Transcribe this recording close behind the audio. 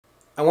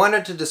I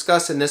wanted to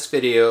discuss in this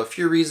video a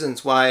few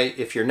reasons why,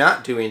 if you're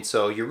not doing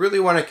so, you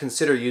really want to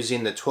consider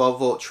using the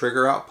 12-volt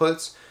trigger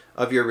outputs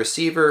of your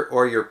receiver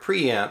or your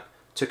preamp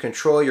to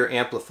control your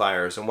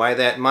amplifiers, and why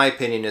that, in my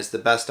opinion, is the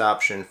best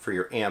option for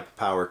your amp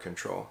power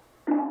control.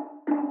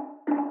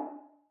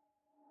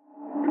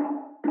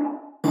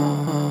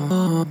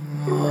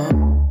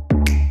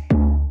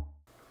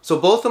 So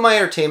both of my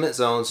entertainment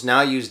zones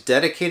now use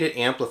dedicated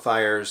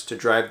amplifiers to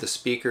drive the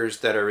speakers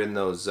that are in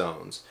those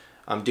zones.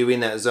 I'm doing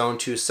that Zone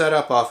 2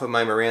 setup off of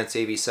my Marantz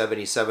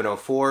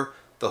AV7704.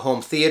 The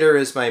home theater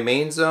is my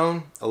main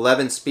zone,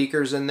 11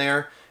 speakers in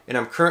there, and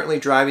I'm currently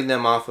driving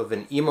them off of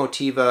an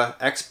Emotiva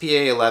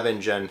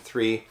XPA11 Gen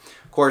 3.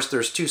 Of course,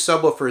 there's two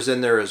subwoofers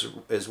in there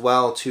as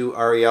well, two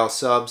REL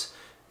subs,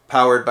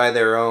 powered by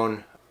their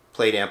own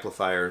plate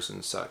amplifiers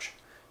and such.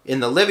 In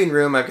the living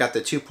room, I've got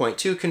the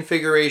 2.2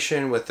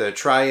 configuration with the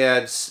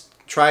Triad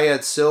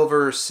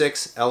Silver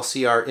 6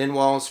 LCR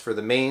in-walls for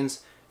the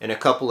mains, and a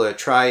couple of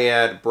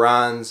Triad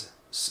Bronze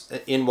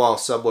in-wall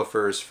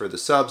subwoofers for the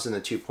subs in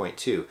the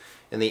 2.2.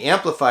 And the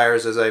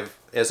amplifiers,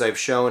 as I've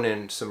shown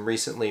in some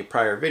recently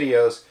prior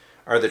videos,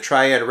 are the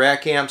Triad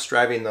rack amps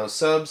driving those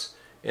subs,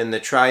 and the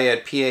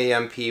Triad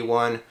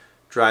PAMP1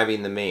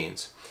 driving the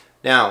mains.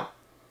 Now,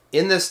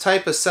 in this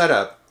type of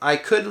setup, I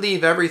could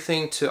leave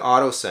everything to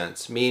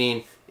AutoSense,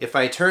 meaning if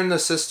I turn the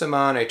system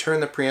on, I turn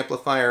the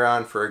preamplifier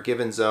on for a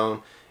given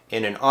zone,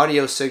 and an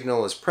audio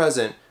signal is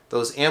present,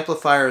 those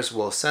amplifiers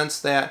will sense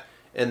that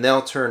and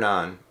they'll turn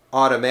on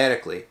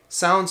automatically.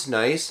 Sounds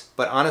nice,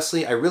 but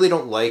honestly, I really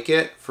don't like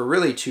it for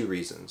really two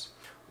reasons.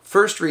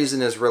 First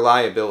reason is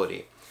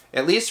reliability.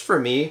 At least for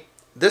me,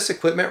 this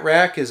equipment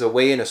rack is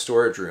away in a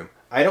storage room.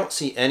 I don't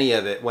see any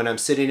of it when I'm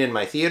sitting in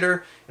my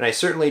theater, and I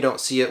certainly don't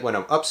see it when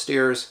I'm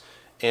upstairs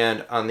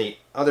and on the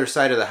other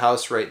side of the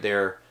house right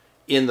there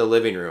in the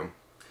living room.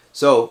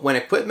 So when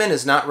equipment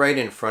is not right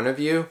in front of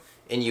you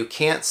and you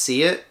can't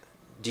see it,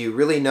 do you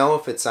really know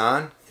if it's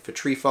on? If a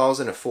tree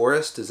falls in a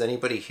forest, does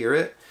anybody hear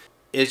it?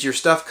 Is your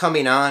stuff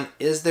coming on?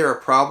 Is there a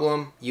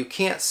problem? You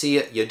can't see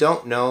it, you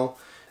don't know.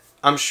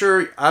 I'm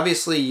sure,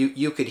 obviously,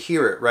 you could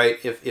hear it, right?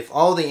 If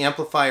all the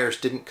amplifiers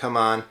didn't come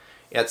on,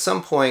 at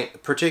some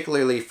point,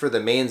 particularly for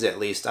the mains at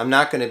least, I'm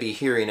not going to be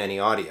hearing any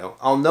audio.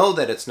 I'll know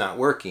that it's not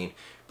working.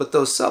 But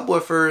those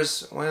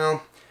subwoofers,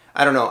 well,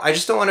 I don't know. I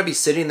just don't want to be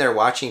sitting there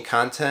watching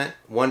content,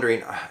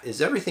 wondering,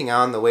 is everything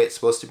on the way it's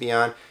supposed to be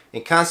on?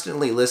 And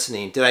constantly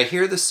listening. Did I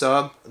hear the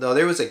sub? No,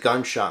 there was a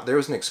gunshot. There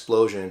was an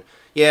explosion.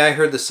 Yeah, I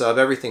heard the sub.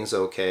 Everything's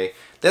okay.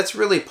 That's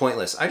really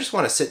pointless. I just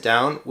want to sit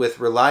down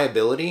with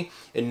reliability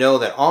and know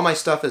that all my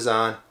stuff is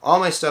on, all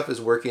my stuff is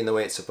working the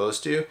way it's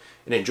supposed to,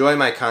 and enjoy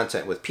my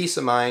content with peace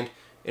of mind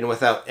and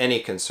without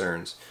any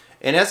concerns.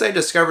 And as I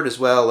discovered as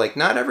well, like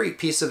not every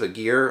piece of a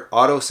gear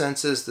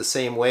auto-senses the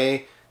same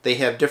way. They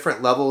have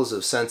different levels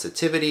of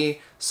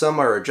sensitivity. Some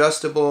are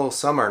adjustable,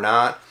 some are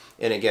not.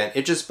 And again,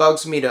 it just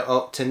bugs me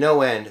to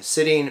no end,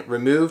 sitting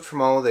removed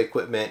from all of the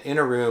equipment in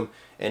a room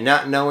and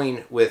not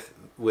knowing with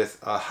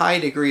a high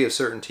degree of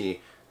certainty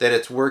that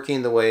it's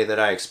working the way that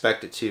I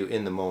expect it to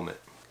in the moment.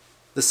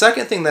 The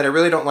second thing that I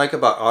really don't like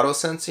about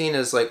auto-sensing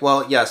is like,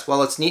 well, yes,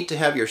 while it's neat to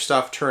have your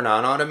stuff turn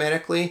on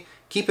automatically,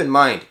 keep in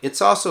mind,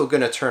 it's also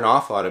going to turn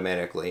off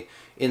automatically.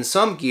 In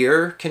some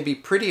gear can be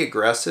pretty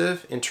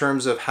aggressive in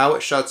terms of how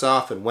it shuts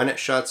off and when it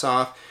shuts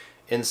off.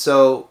 And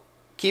so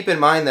keep in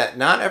mind that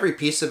not every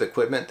piece of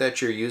equipment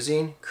that you're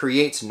using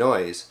creates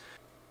noise.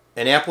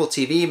 An Apple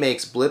TV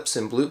makes blips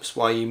and bloops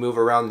while you move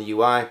around the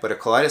UI, but a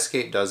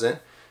Kaleidoscape doesn't.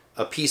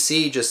 A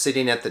PC just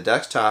sitting at the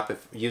desktop,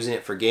 if using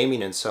it for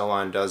gaming and so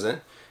on,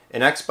 doesn't.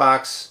 An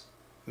Xbox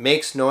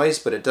makes noise,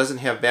 but it doesn't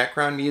have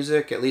background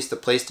music. At least the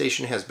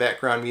PlayStation has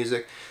background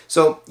music.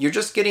 So you're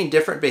just getting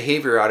different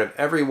behavior out of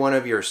every one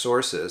of your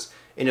sources.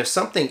 And if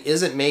something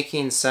isn't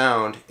making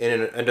sound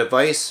in a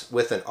device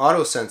with an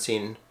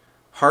auto-sensing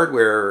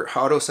hardware,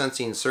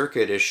 auto-sensing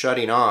circuit is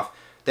shutting off,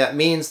 that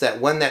means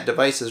that when that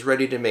device is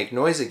ready to make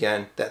noise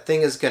again, that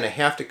thing is going to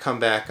have to come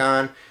back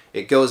on.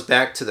 It goes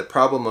back to the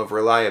problem of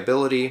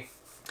reliability.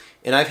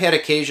 And I've had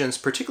occasions,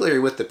 particularly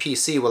with the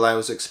PC while I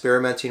was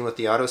experimenting with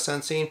the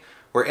auto-sensing,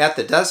 where at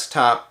the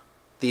desktop,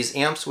 these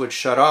amps would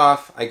shut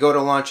off. I go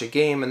to launch a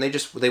game and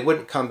they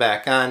wouldn't come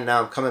back on.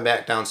 Now I'm coming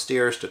back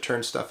downstairs to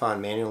turn stuff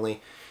on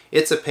manually.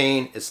 It's a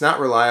pain, it's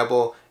not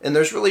reliable, and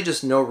there's really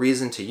just no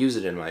reason to use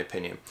it in my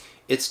opinion.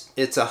 It's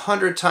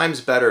 100 times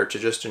better to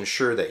just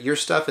ensure that your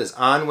stuff is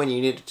on when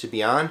you need it to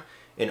be on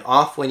and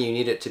off when you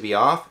need it to be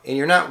off, and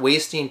you're not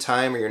wasting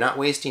time or you're not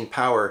wasting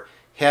power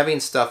having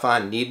stuff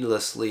on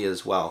needlessly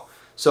as well.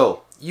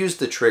 So use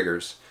the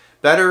triggers.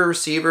 Better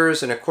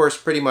receivers, and of course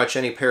pretty much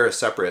any pair of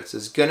separates,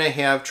 is going to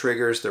have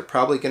triggers. They're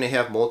probably going to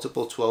have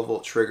multiple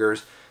 12-volt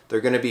triggers. They're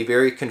going to be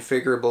very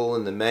configurable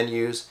in the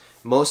menus.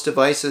 Most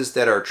devices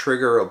that are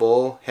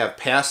triggerable have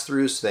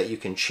pass-throughs so that you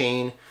can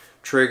chain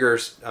trigger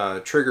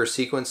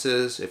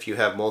sequences if you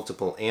have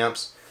multiple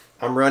amps.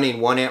 I'm running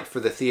 1 amp for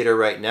the theater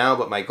right now,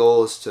 but my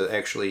goal is to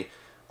actually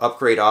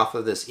upgrade off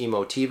of this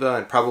Emotiva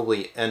and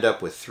probably end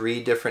up with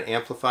 3 different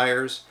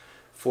amplifiers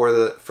for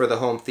the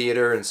home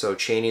theater, and so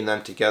chaining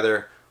them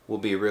together will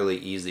be really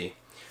easy.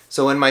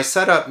 So in my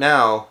setup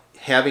now,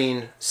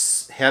 having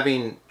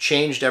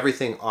changed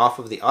everything off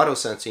of the auto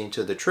sensing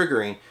to the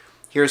triggering,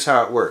 here's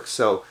how it works.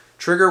 So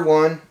trigger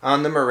 1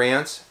 on the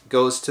Marantz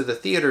goes to the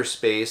theater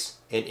space,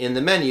 and in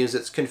the menus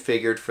it's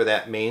configured for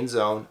that main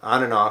zone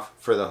on and off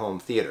for the home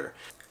theater.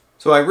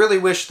 So I really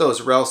wish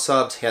those rel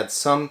subs had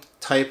some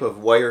type of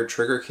wired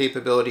trigger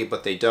capability,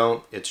 but they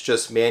don't. It's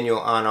just manual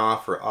on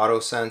off or auto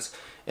sense.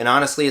 And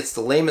honestly, it's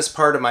the lamest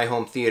part of my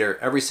home theater.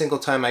 Every single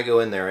time I go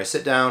in there, I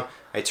sit down,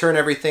 I turn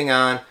everything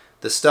on,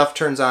 the stuff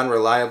turns on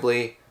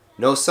reliably,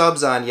 no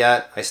subs on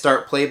yet, I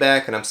start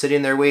playback and I'm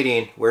sitting there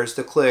waiting. Where's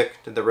the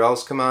click? Did the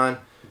rels come on?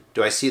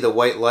 Do I see the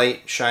white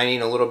light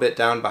shining a little bit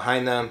down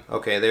behind them?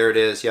 Okay, there it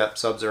is. Yep,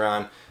 subs are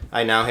on.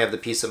 I now have the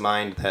peace of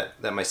mind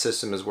that my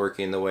system is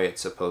working the way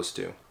it's supposed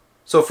to.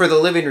 So for the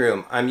living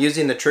room, I'm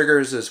using the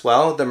triggers as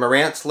well. The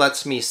Marantz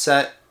lets me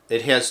set,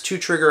 it has 2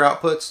 trigger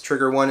outputs.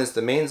 Trigger 1 is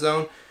the main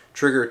zone.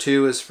 Trigger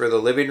 2 is for the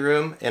living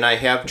room, and I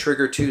have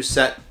trigger 2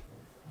 set.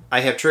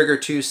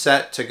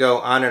 To go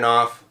on and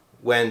off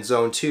when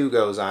zone 2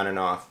 goes on and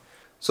off.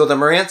 So the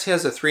Marantz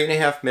has a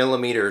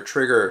 3.5mm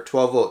trigger,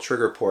 12-volt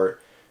trigger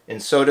port,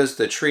 and so does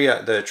the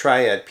Triad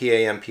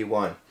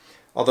PAMP1.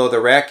 Although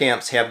the rack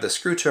amps have the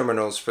screw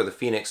terminals for the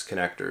Phoenix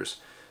connectors.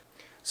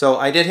 So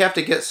I did have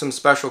to get some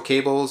special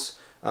cables.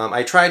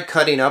 I tried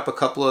cutting up a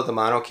couple of the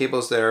mono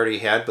cables that I already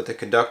had, but the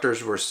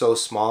conductors were so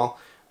small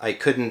I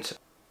couldn't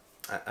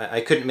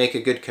make a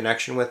good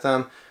connection with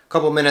them. A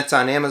couple minutes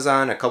on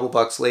Amazon, a couple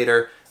bucks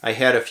later, I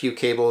had a few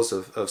cables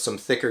of some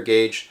thicker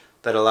gauge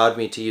that allowed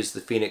me to use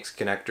the Phoenix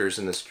connectors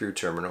in the screw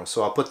terminal.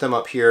 So I'll put them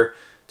up here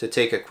to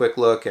take a quick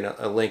look, and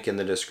a link in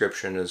the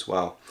description as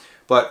well.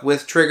 But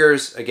with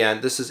triggers,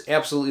 again, this is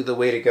absolutely the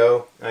way to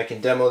go. I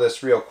can demo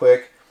this real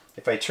quick.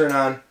 If I turn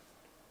on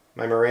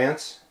my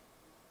Marantz,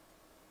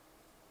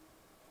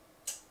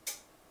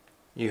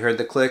 you heard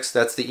the clicks.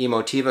 That's the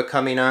Emotiva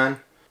coming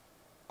on.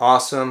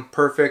 Awesome,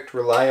 perfect,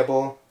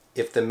 reliable.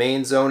 If the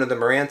main zone of the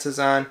Marantz is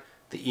on,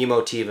 the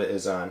Emotiva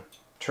is on.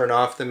 Turn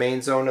off the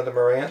main zone of the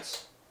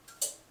Marantz.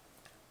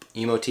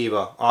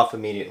 Emotiva off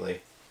immediately.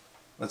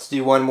 Let's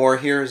do one more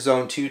here,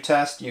 zone 2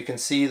 test. You can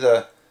see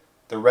the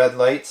red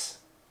lights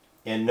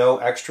and no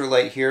extra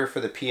light here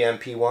for the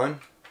PMP1.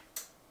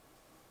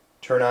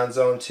 Turn on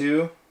zone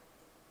 2.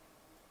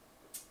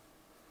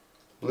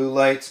 Blue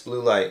lights,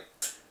 blue light.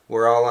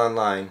 We're all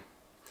online.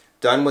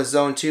 Done with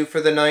zone 2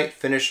 for the night.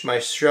 Finished my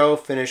show,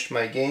 finished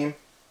my game.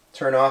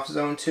 Turn off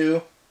zone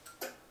 2.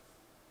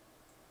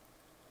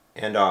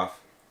 And off.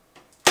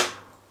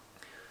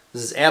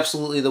 This is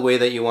absolutely the way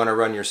that you want to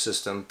run your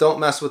system.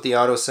 Don't mess with the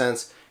auto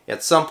sense.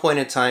 At some point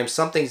in time,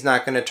 something's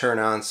not going to turn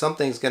on,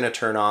 something's going to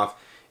turn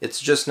off. It's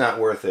just not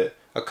worth it.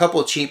 A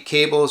couple cheap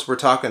cables, we're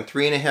talking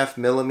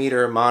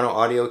 3.5mm mono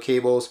audio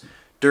cables,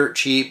 dirt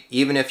cheap.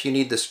 Even if you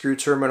need the screw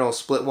terminal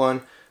split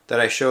one that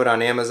I showed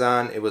on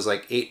Amazon, it was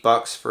like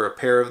 $8 for a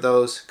pair of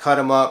those. Cut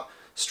them up,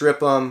 strip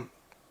them,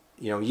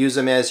 use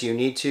them as you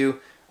need to.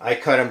 I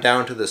cut them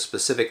down to the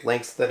specific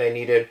lengths that I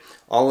needed.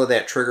 All of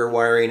that trigger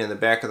wiring in the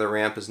back of the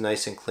ramp is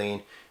nice and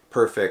clean.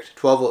 Perfect.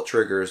 12-volt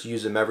triggers,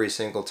 use them every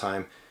single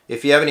time.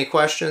 If you have any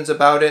questions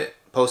about it,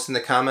 post in the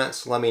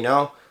comments, let me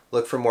know.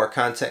 Look for more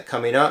content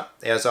coming up.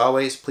 As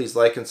always, please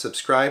like and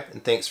subscribe,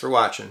 and thanks for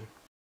watching.